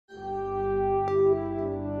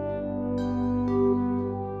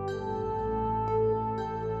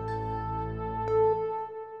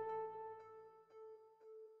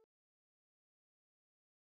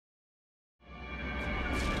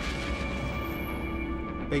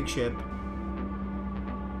Big ship.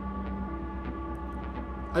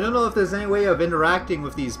 I don't know if there's any way of interacting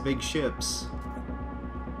with these big ships.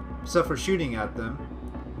 Except for shooting at them.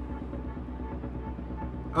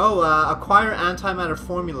 Oh, acquire antimatter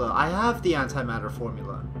formula. I have the antimatter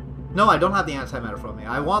formula. No, I don't have the antimatter formula.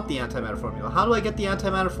 I want the antimatter formula. How do I get the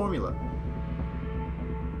antimatter formula?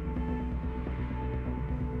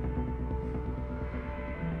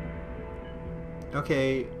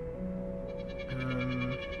 Okay.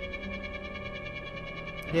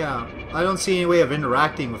 Yeah, I don't see any way of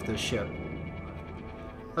interacting with this ship.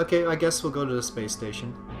 Okay, I guess we'll go to the space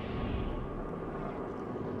station.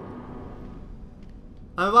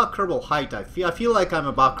 I'm about Kerbal height. I feel like I'm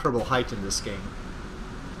about Kerbal height in this game.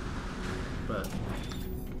 But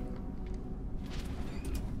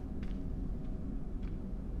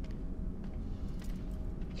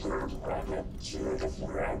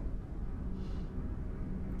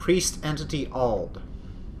Priest Entity Ald.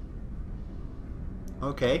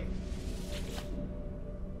 Okay.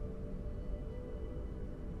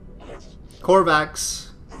 Korvax.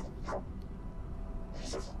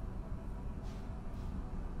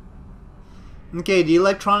 Okay, the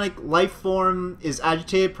electronic life form is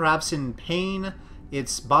agitated, perhaps in pain.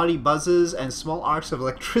 Its body buzzes, and small arcs of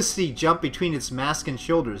electricity jump between its mask and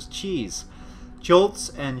shoulders. Jeez. Jolts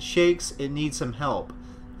and shakes, it needs some help.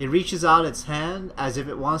 It reaches out its hand as if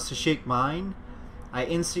it wants to shake mine. I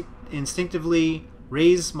instinctively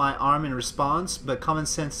raise my arm in response, but common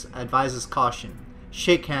sense advises caution.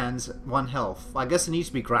 Shake hands, 1 health. I guess it needs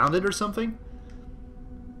to be grounded or something?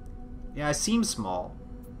 Yeah, it seems small.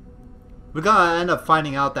 We're gonna end up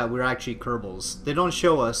finding out that we're actually Kerbals. They don't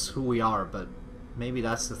show us who we are, but maybe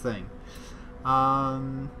that's the thing.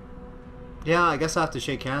 Yeah, I guess I have to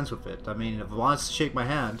shake hands with it. I mean, if it wants to shake my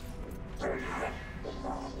hand.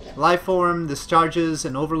 Life form discharges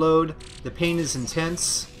an overload. The pain is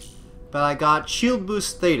intense. But I got shield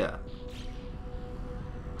boost theta.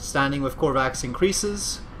 Standing with Korvax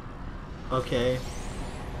increases. Okay.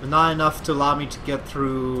 But not enough to allow me to get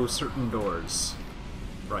through certain doors.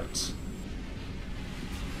 Right.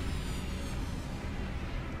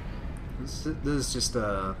 This is just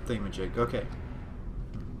a thingamajig. Okay.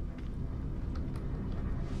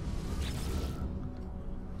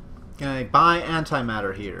 Can I buy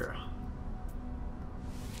antimatter here?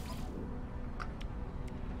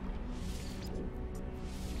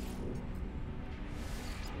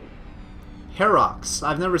 Herox.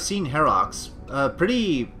 I've never seen Herox.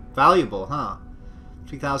 Pretty valuable, huh?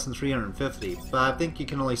 3,350. But I think you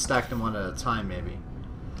can only stack them one at a time, maybe.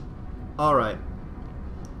 Alright.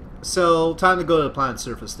 So, time to go to the planet's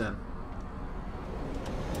surface then.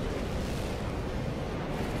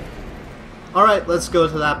 Alright, let's go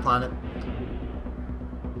to that planet.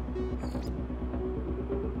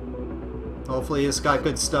 Hopefully it's got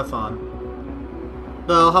good stuff on.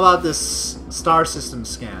 Well, how about this star system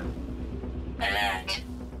scan? Alert.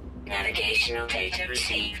 Navigational data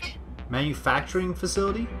received. Manufacturing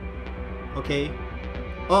facility? Okay.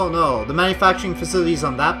 Oh no, the manufacturing facility is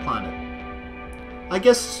on that planet. I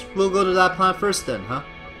guess we'll go to that planet first then, huh?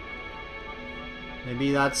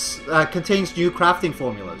 Maybe that's contains new crafting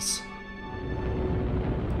formulas.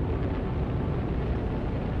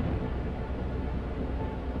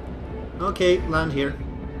 Okay, land here.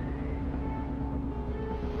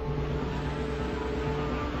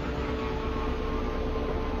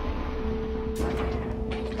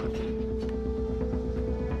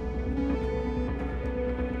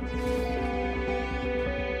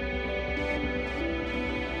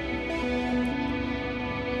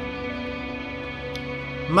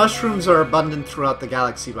 Mushrooms are abundant throughout the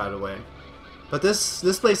galaxy, by the way. But this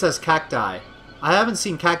place has cacti. I haven't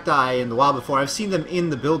seen cacti in the wild before. I've seen them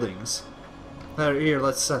in the buildings. Here,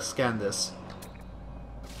 let's scan this.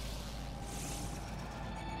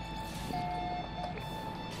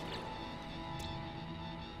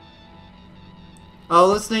 Oh,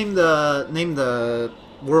 let's name the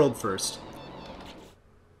world first.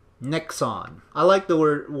 Nexon. I like the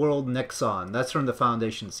word world Nexon. That's from the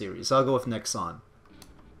Foundation series. I'll go with Nexon.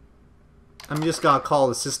 I'm just gonna call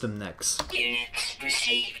the system Nex. Units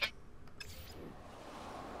received.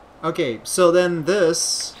 Okay, so then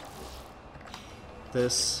this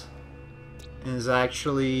is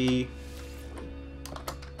actually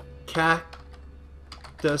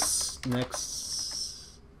Cactus Nexius.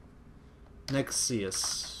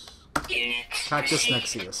 Units Cactus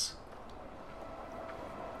received. Nexius.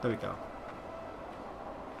 There we go.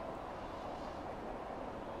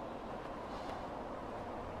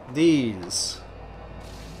 These.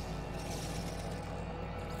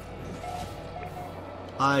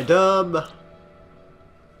 I dub.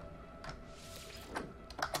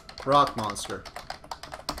 Rock monster.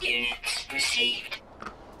 Units received.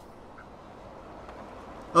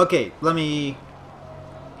 Okay, let me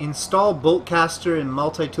install boltcaster and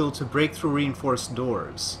multi-tool to break through reinforced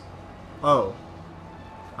doors. Oh.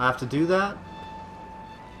 I have to do that?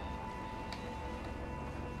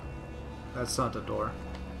 That's not the door.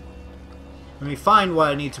 Let me find what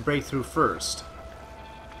I need to break through first.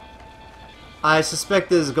 I suspect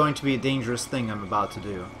this is going to be a dangerous thing I'm about to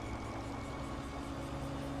do.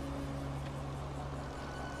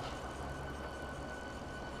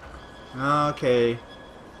 Okay.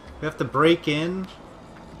 We have to break in.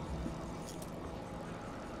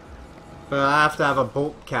 But I have to have a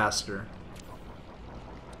bolt caster.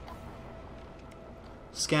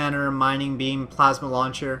 Scanner, mining beam, plasma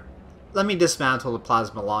launcher. Let me dismantle the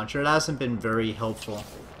plasma launcher. It hasn't been very helpful.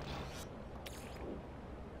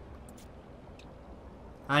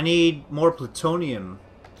 I need more plutonium.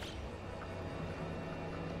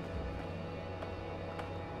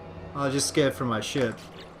 I'll just get it from my ship.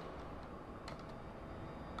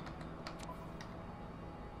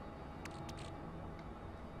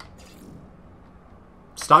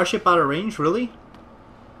 Starship out of range? Really?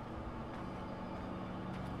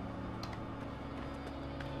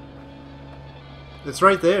 It's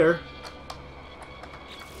right there.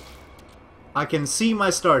 I can see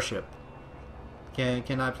my starship.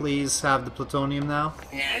 Can I please have the plutonium now?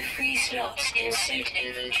 No free slots in suit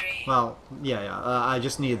inventory. Well, yeah. I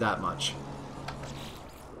just need that much.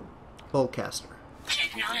 Boltcaster.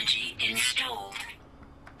 Technology installed.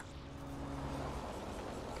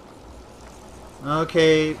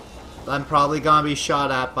 Okay, I'm probably gonna be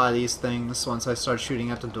shot at by these things once I start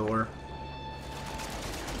shooting at the door.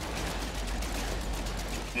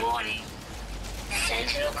 Warning.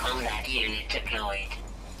 Sentinel combat unit deployed.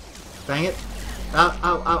 Dang it. Ow,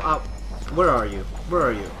 ow, ow, ow. Where are you? Where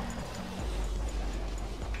are you?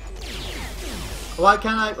 Why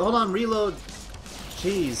can't I... Hold on, reload.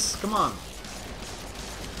 Jeez, come on.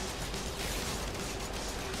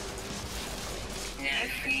 No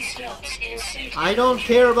free slots in suit. I don't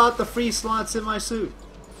care about the free slots in my suit.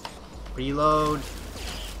 Reload.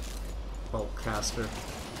 Boltcaster.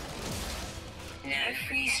 No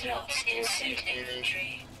free slots in suit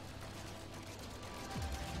inventory.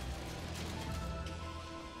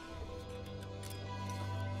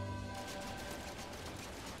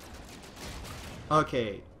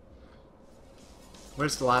 Okay.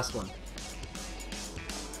 Where's the last one?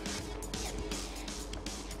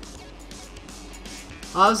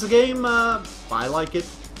 How's the game? I like it.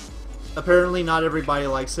 Apparently not everybody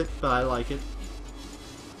likes it, but I like it.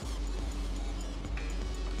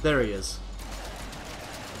 There he is.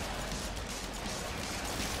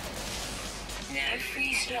 No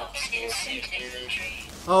free slots in suit inventory.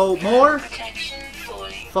 Oh, more? Protection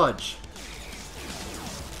falling. Fudge.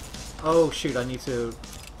 Oh shoot, I need to...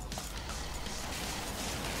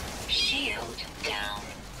 Shield down.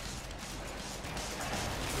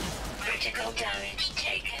 Critical damage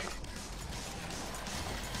taken.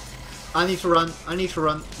 I need to run. I need to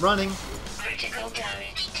run. Running. Critical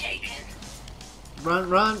damage taken. Run,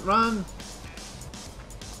 run, run.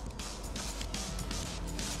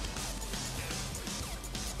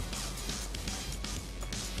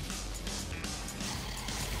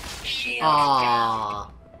 Shield down.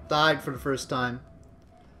 Ah, died for the first time.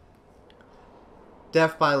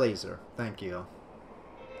 Death by laser. Thank you.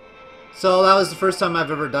 So that was the first time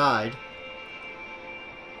I've ever died.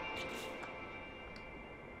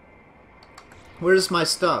 Where's my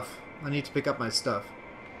stuff? I need to pick up my stuff.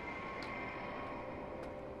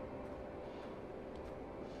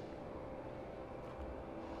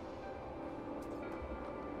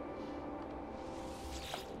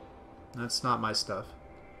 That's not my stuff.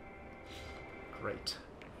 Great.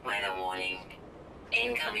 Weather warning.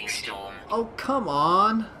 Incoming storm. Oh, come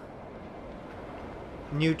on!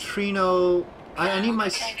 Neutrino... I need my...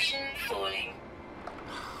 Protection falling.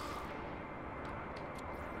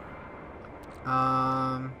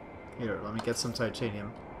 Here, let me get some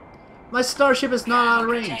titanium. My starship is not out of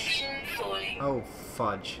range! Protection falling. Oh,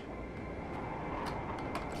 fudge.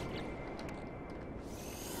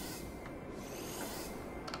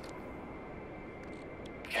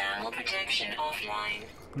 Thermal protection offline.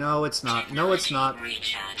 No, it's not. No, it's not.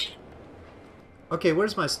 Recharge. Okay,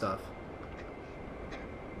 where's my stuff?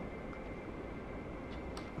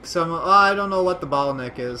 I don't know what the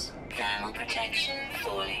bottleneck is. Thermal protection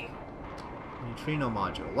falling. Neutrino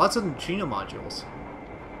module. Lots of neutrino modules.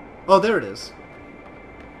 Oh, there it is.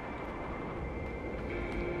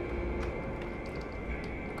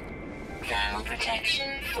 Thermal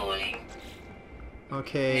protection falling.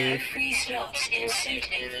 Okay. No free slots in suit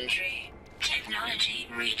inventory. technology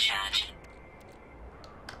recharge.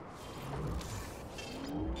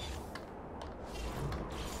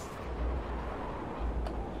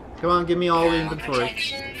 Come on, give me all the Thermal inventory.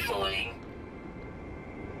 protection falling.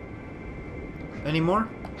 Any more?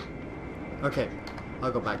 Okay,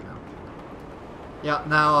 I'll go back now. Yeah,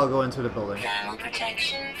 now I'll go into the building. Thermal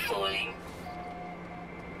protection falling.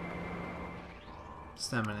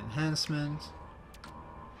 Stamina enhancement.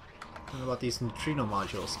 What about these neutrino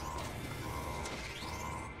modules?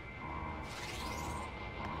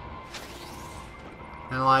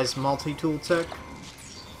 Analyze multi-tool tech.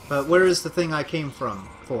 But where is the thing I came from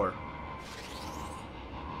for?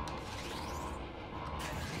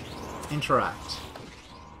 Interact.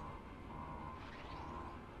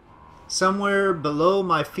 Somewhere below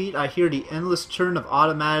my feet I hear the endless churn of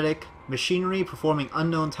automatic machinery performing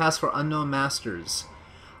unknown tasks for unknown masters.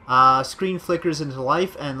 Screen flickers into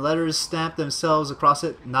life and letters stamp themselves across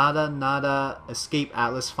it. Nada, nada, escape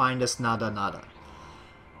Atlas, find us, nada, nada.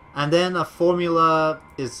 And then a formula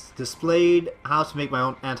is displayed, how to make my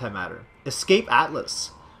own antimatter. Escape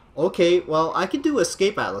Atlas. Okay, well, I could do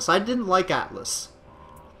Escape Atlas. I didn't like Atlas.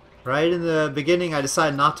 Right in the beginning, I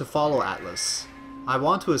decided not to follow Atlas. I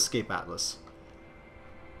want to escape Atlas.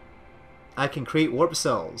 I can create warp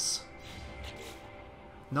cells.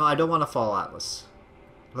 No, I don't want to follow Atlas.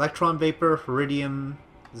 Electron vapor, iridium,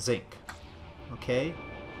 zinc. Okay.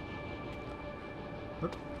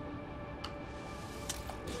 Oop.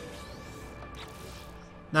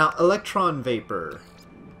 Now, electron vapor.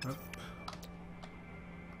 Oop.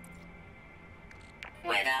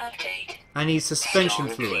 Weather update. I need suspension Storm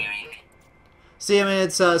fluid. clearing. See, I mean,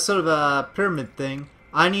 it's sort of a pyramid thing.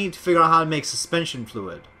 I need to figure out how to make suspension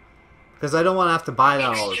fluid. Because I don't want to have to buy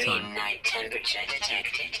that all the Extreme time. night temperature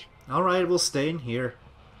detected. Alright, we'll stay in here.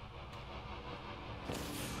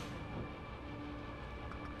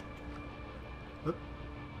 Oop.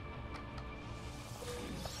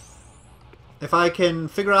 If I can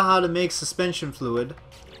figure out how to make suspension fluid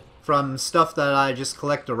from stuff that I just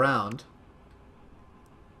collect around,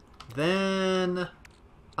 then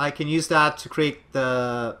I can use that to create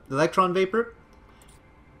the electron vapor.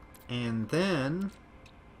 And then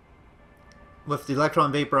with the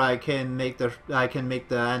electron vapor I can make the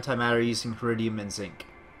antimatter using iridium and zinc.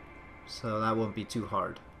 So that won't be too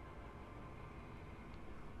hard.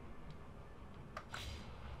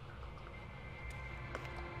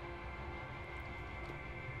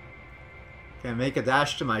 Can I make a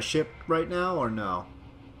dash to my ship right now or no?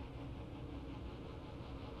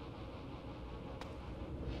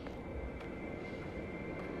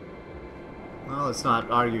 Well, it's not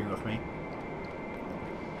arguing with me.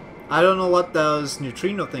 I don't know what those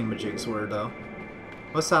neutrino thingamajigs were, though.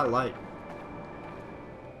 What's that light?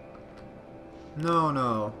 No,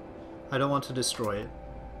 no. I don't want to destroy it.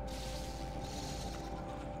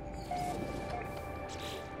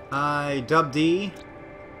 I dub D.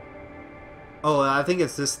 Oh, I think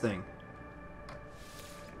it's this thing.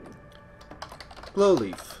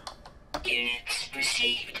 Glowleaf. Units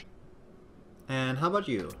received. And how about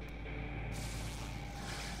you?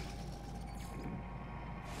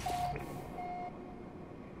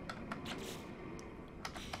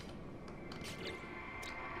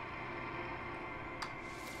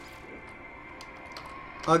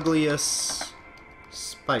 Ugliest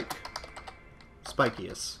spike.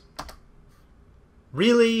 Spikiest.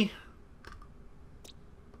 Really?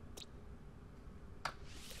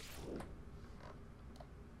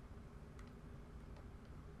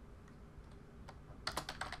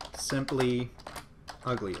 Simply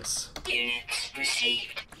ugliest. Units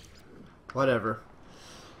received. Whatever.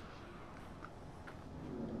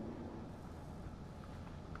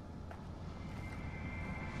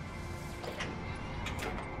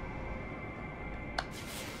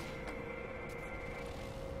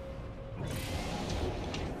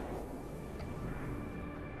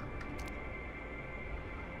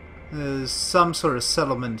 There's some sort of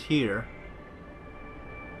settlement here.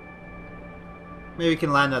 Maybe we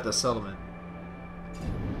can land at the settlement.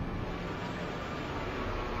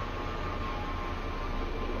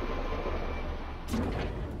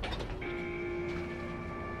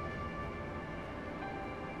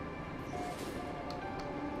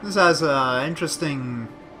 This has an interesting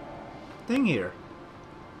thing here.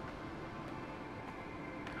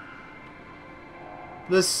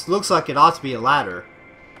 This looks like it ought to be a ladder.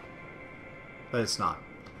 But it's not.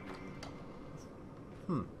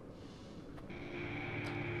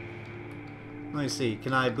 Let me see.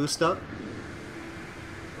 Can I boost up?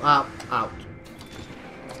 Wow. Out.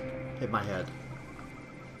 Hit my head.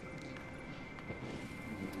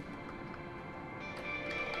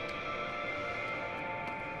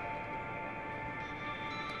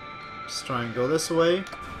 Just try and go this way.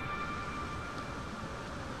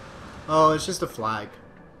 Oh, it's just a flag.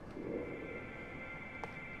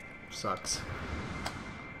 Sucks.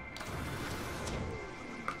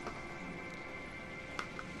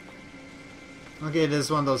 Okay, it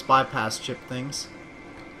is one of those bypass chip things.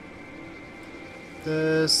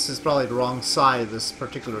 This is probably the wrong side of this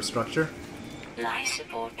particular structure. Life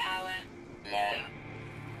support power low.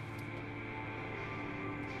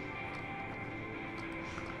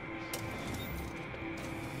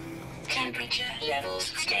 Temperature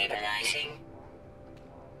levels stabilizing.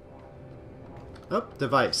 Oh,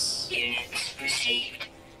 device. Units received.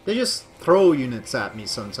 They just throw units at me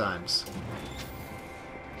sometimes.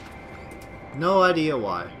 No idea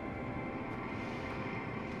why.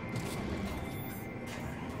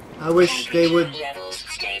 I wish they would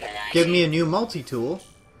give me a new multi-tool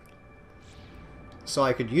so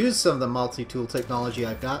I could use some of the multi-tool technology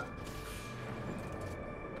I've got.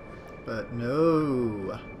 But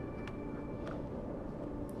no.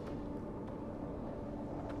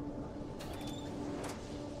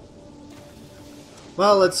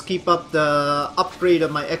 Well, let's keep up the upgrade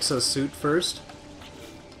of my exosuit first.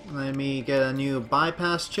 Let me get a new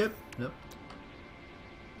bypass chip. Nope.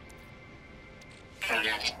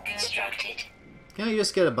 Product constructed. Can I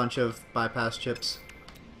just get a bunch of bypass chips?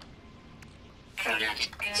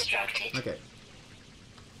 Product constructed. Okay.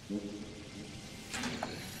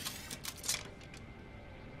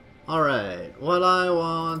 Alright, what I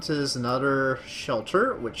want is another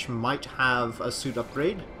shelter, which might have a suit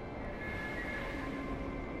upgrade.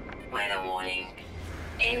 Weather warning.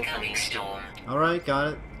 Incoming storm. Alright,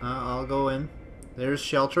 got it. I'll go in. There's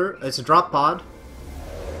shelter. It's a drop pod.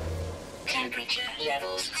 Temperature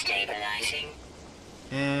levels stabilizing.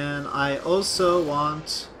 And I also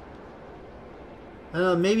want...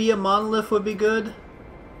 maybe a monolith would be good.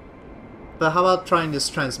 But how about trying this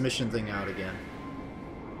transmission thing out again?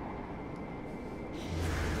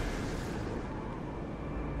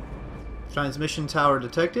 Transmission tower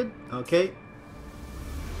detected. Okay.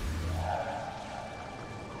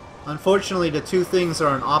 Unfortunately, the two things are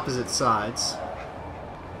on opposite sides.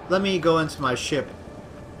 Let me go into my ship.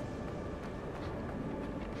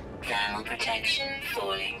 Thermal protection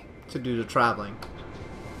falling. To do the traveling.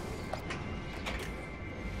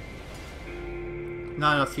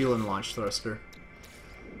 Not enough fuel in launch thruster.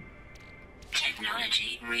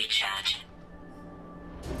 Technology recharge.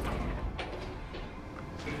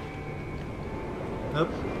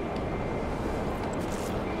 Nope.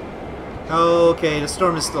 Okay, the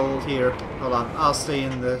storm is still here. Hold on, I'll stay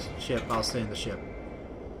in the ship. I'll stay in the ship.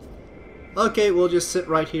 Okay, we'll just sit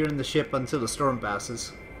right here in the ship until the storm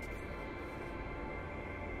passes.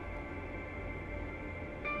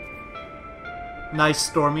 Nice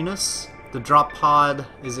storminess. The drop pod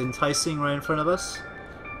is enticing right in front of us,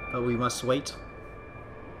 but we must wait.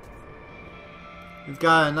 We've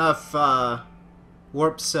got enough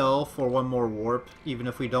warp cell for one more warp, even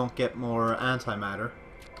if we don't get more antimatter.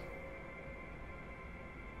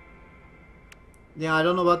 Yeah, I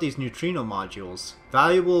don't know about these neutrino modules.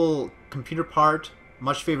 Valuable computer part,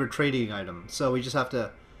 much favored trading item. So we just have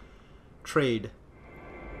to trade.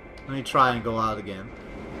 Let me try and go out again.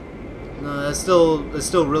 No, it's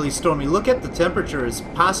still really stormy. Look at the temperature; it's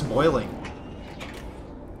past boiling.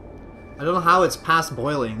 I don't know how it's past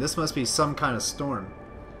boiling. This must be some kind of storm.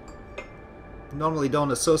 I normally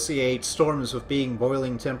don't associate storms with being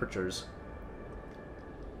boiling temperatures.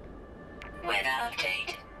 Weather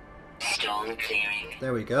update. Storm clearing.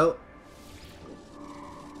 There we go.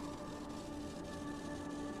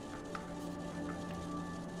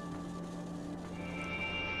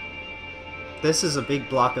 This is a big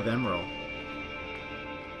block of emerald.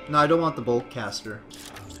 No, I don't want the bolt caster.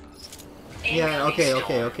 Yeah, okay.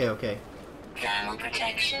 Thermal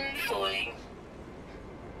protection falling.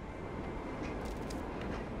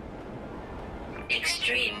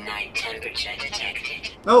 Extreme night temperature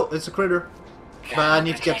detected. Oh, it's a critter. But I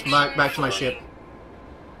need to get back to my ship.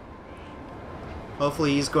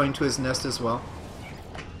 Hopefully he's going to his nest as well.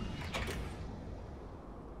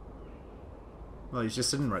 Well, he's just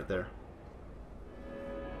sitting right there.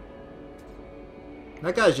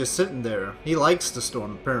 That guy's just sitting there. He likes the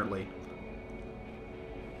storm, apparently.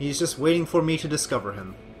 He's just waiting for me to discover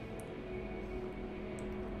him.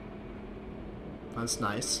 That's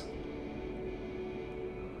nice.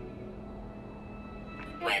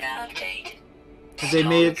 Weather update. If they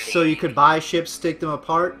made it so you could buy ships, take them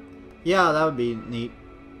apart, yeah, that would be neat.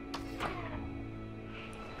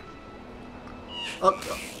 Oh,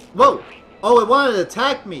 whoa! Oh, it wanted to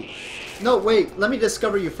attack me. No, wait. Let me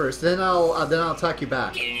discover you first. Then I'll attack you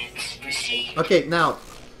back. Units received. Okay, now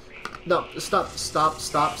No, stop, stop,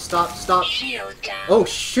 stop, stop, stop. Shield down. Oh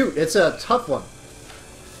shoot, it's a tough one.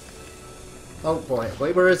 Oh boy,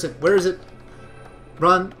 wait, where is it? Where is it?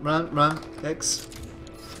 Run, run, run. X.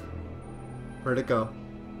 Where'd it go?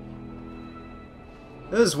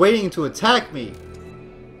 It was waiting to attack me.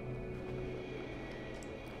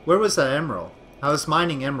 Where was that emerald? I was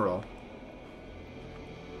mining emerald.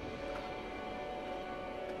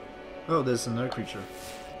 Oh, there's another creature.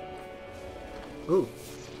 Ooh.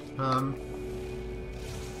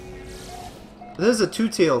 This is a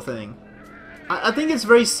two-tail thing. I think it's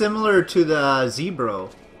very similar to the zebra.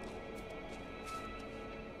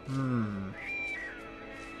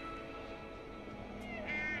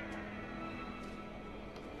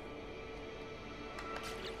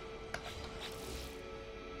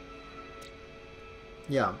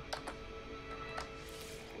 Yeah.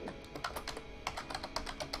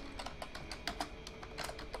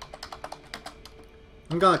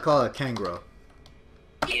 I'm gonna call it a kangaroo.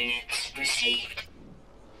 Units received.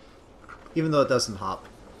 Even though it doesn't hop.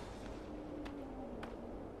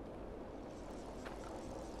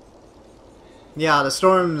 Yeah, the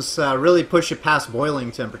storms really push it past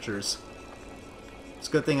boiling temperatures. It's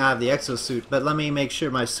a good thing I have the exosuit, but let me make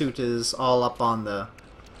sure my suit is all up on the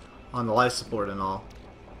life support and all.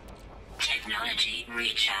 Technology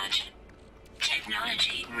recharge.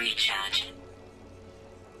 Technology recharge.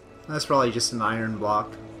 That's probably just an iron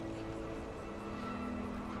block.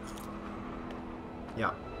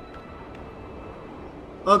 Yeah.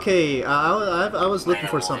 Okay, I was looking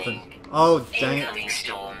for something. Oh, dang it. Incoming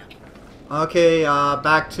storm. Okay,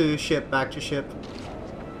 back to ship, back to ship.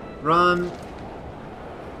 Run.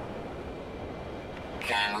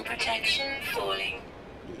 Thermal protection falling.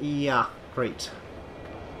 Yeah, great.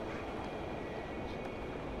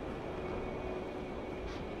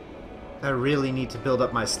 I really need to build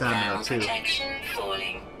up my stamina Thermal too. protection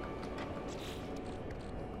falling.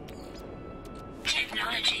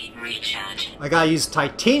 Technology recharge. I gotta use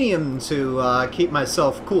titanium to keep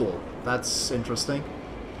myself cool. That's interesting.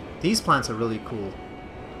 These plants are really cool.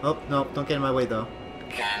 Oh, no, don't get in my way though.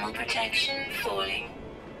 Thermal protection falling.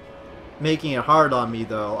 Making it hard on me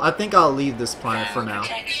though. I think I'll leave this planet for Thermal now.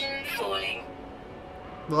 protection falling.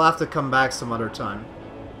 We'll have to come back some other time.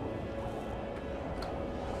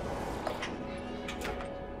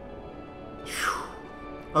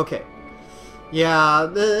 Okay. Yeah,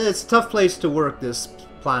 it's a tough place to work, this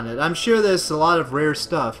planet. I'm sure there's a lot of rare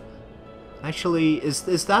stuff. Actually, is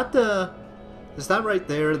that the... Is that right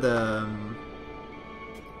there the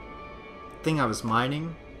thing I was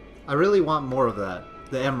mining? I really want more of that.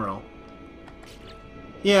 The emerald.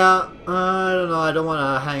 Yeah, I don't know. I don't want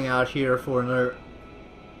to hang out here for another...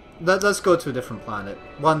 Let's go to a different planet.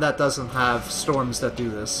 One that doesn't have storms that do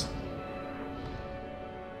this.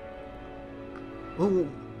 Ooh,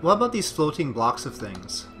 what about these floating blocks of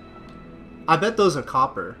things? I bet those are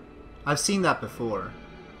copper. I've seen that before.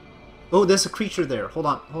 Oh, there's a creature there. Hold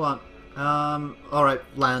on, hold on. Alright,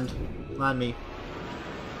 land. Land me.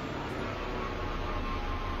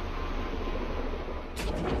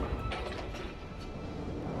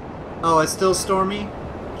 Oh, it's still stormy?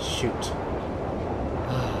 Shoot.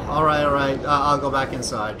 Alright, alright. I'll go back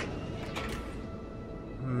inside.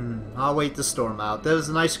 I'll wait the storm out. There's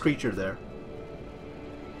a nice creature there.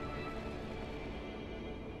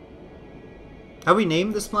 Have we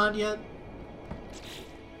named this planet yet?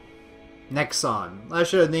 Nexon. I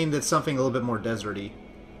should have named it something a little bit more deserty.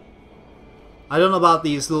 I don't know about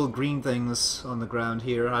these little green things on the ground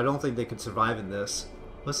here. I don't think they could survive in this.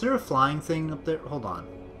 Was there a flying thing up there? Hold on.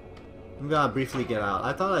 I'm gonna briefly get out.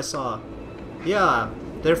 I thought I saw... Yeah,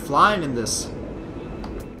 they're flying in this.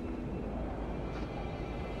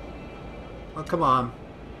 Oh, come on.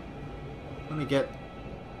 Let me get...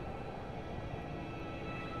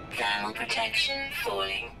 Thermal protection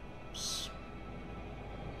falling.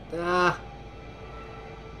 Ah.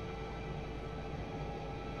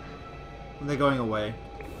 They're going away.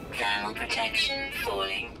 Thermal protection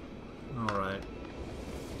falling. Alright.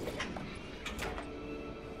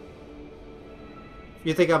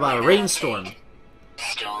 You think about a rainstorm.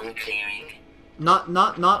 Storm clearing.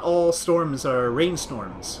 Not all storms are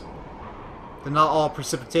rainstorms. They're not all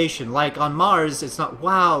precipitation. Like on Mars, it's not.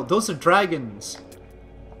 Wow, those are dragons.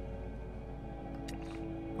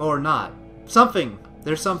 Or not. Something.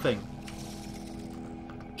 There's something.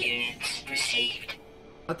 Units received.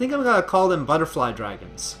 I think I'm gonna call them butterfly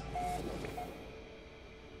dragons.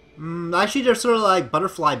 Actually, they're sort of like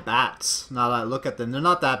butterfly bats. Now that I look at them, they're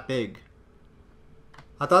not that big.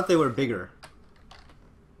 I thought they were bigger.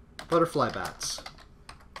 Butterfly bats.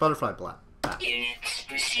 Butterfly bat. Units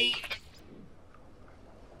received.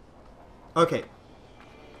 Okay.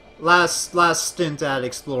 Last stint at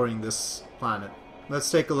exploring this planet. Let's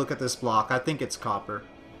take a look at this block. I think it's copper.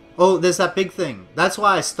 Oh, there's that big thing. That's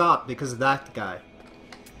why I stopped, because of that guy.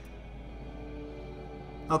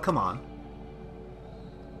 Oh, come on.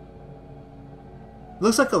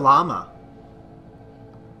 Looks like a llama.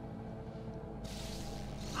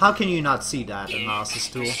 How can you not see that, analysis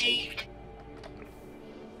tool?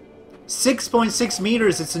 6.6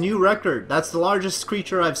 meters, it's a new record. That's the largest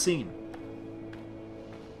creature I've seen.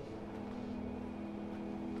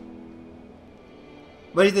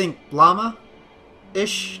 What do you think,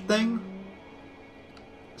 llama-ish thing?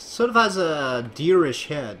 Sort of has a deerish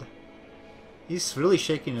head. He's really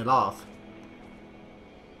shaking it off.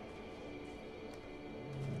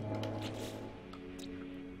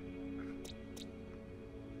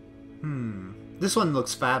 This one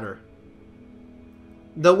looks fatter.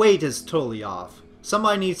 The weight is totally off.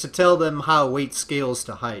 Somebody needs to tell them how weight scales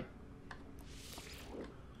to height.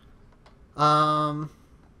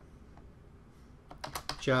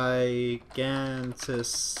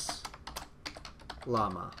 Gigantus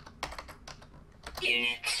llama.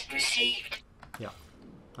 Units received. Yeah,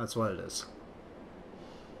 that's what it is.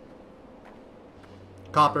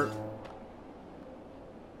 Copper.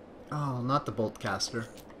 Oh, not the bolt caster.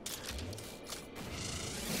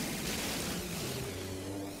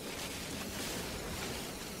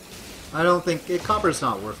 I don't think... copper's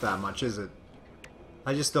not worth that much, is it?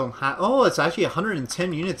 I just don't have... Oh, it's actually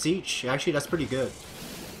 110 units each. Actually, that's pretty good.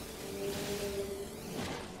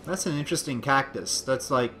 That's an interesting cactus.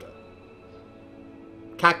 That's like...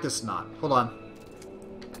 cactus knot. Hold on.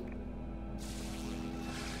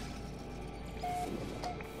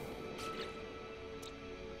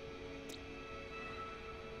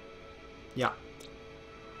 Yeah.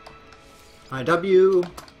 IW...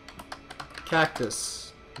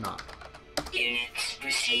 cactus knot. Units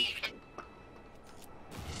received.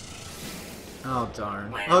 Oh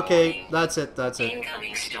darn. Okay, that's it, that's it.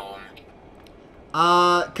 Incoming storm.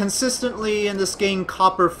 Consistently in this game,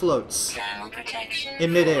 copper floats Thermal protection.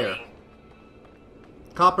 in midair. falling.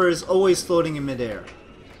 Copper is always floating in midair.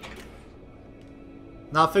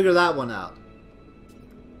 Now figure that one out.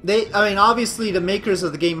 I mean, obviously the makers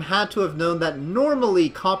of the game had to have known that normally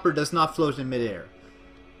copper does not float in midair.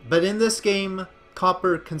 But in this game,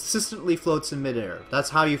 copper consistently floats in midair. That's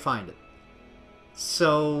how you find it.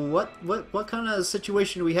 So, what kind of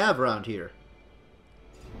situation do we have around here?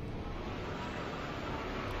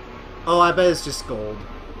 Oh, I bet it's just gold.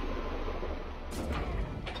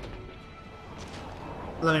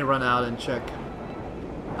 Let me run out and check.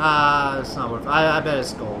 It's not worth it. I bet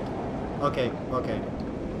it's gold. Okay, okay.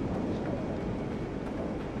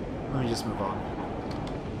 Let me just move on.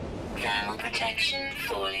 Thermal protection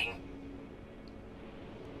falling.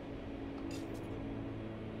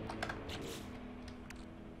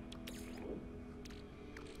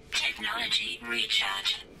 Technology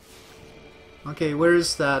recharge. Okay,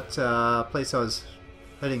 where's that place I was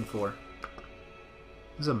heading for?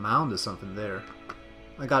 There's a mound or something there.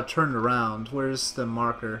 I got turned around. Where's the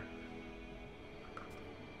marker?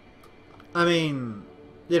 I mean,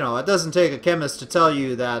 you know, it doesn't take a chemist to tell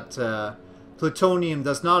you that plutonium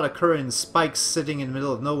does not occur in spikes sitting in the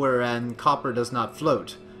middle of nowhere and copper does not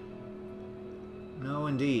float. No,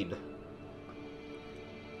 indeed.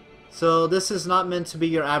 So this is not meant to be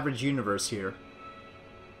your average universe here.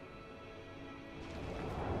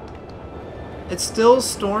 It's still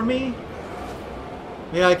stormy.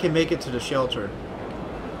 Maybe I can make it to the shelter.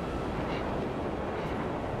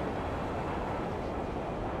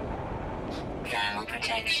 Thermal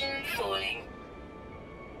protection falling.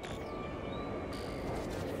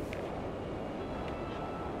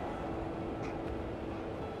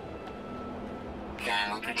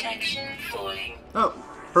 Thermal protection falling. Oh,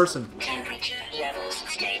 person. Temperature levels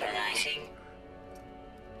stabilizing.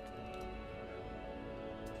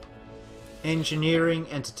 Engineering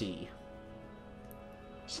entity.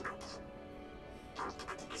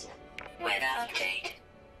 Weather update.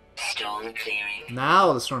 Storm clearing.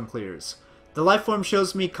 Now the storm clears. The lifeform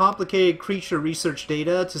shows me complicated creature research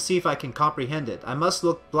data to see if I can comprehend it. I must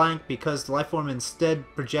look blank because the lifeform instead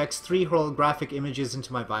projects 3 holographic images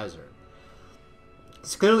into my visor.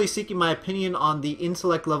 It's clearly seeking my opinion on the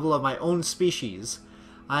intellect level of my own species.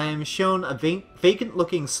 I am shown a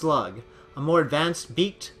vacant-looking slug, a more advanced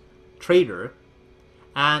beaked trader,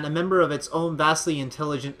 and a member of its own vastly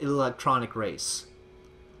intelligent electronic race.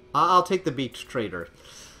 I'll take the beaked trader.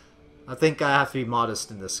 I think I have to be modest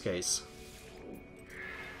in this case.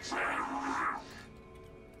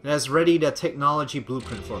 It has readied a technology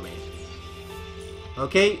blueprint for me.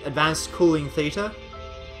 Okay, advanced cooling theta.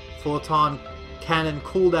 Photon cannon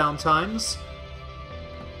cooldown times.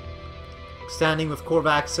 Standing with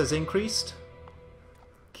Korvax has increased.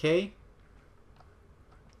 Okay.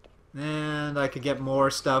 And I could get more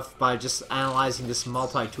stuff by just analyzing this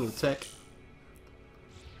multi-tool tech.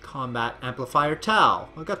 Combat amplifier Tau.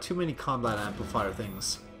 I've got too many combat amplifier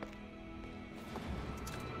things.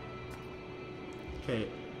 Okay.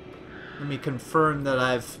 Let me confirm that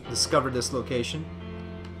I've discovered this location.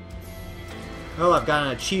 Oh, I've got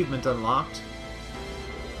an achievement unlocked.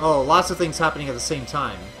 Oh, lots of things happening at the same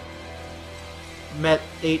time. Met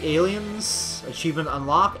 8 aliens, achievement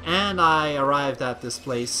unlocked, and I arrived at this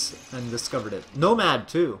place and discovered it. Nomad,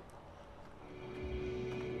 too.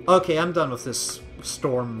 Okay, I'm done with this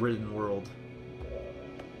storm-ridden world.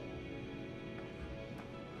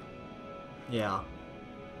 Yeah.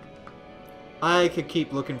 I could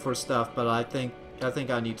keep looking for stuff, but I think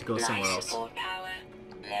I need to go somewhere else.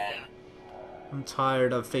 I'm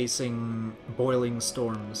tired of facing boiling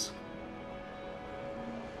storms.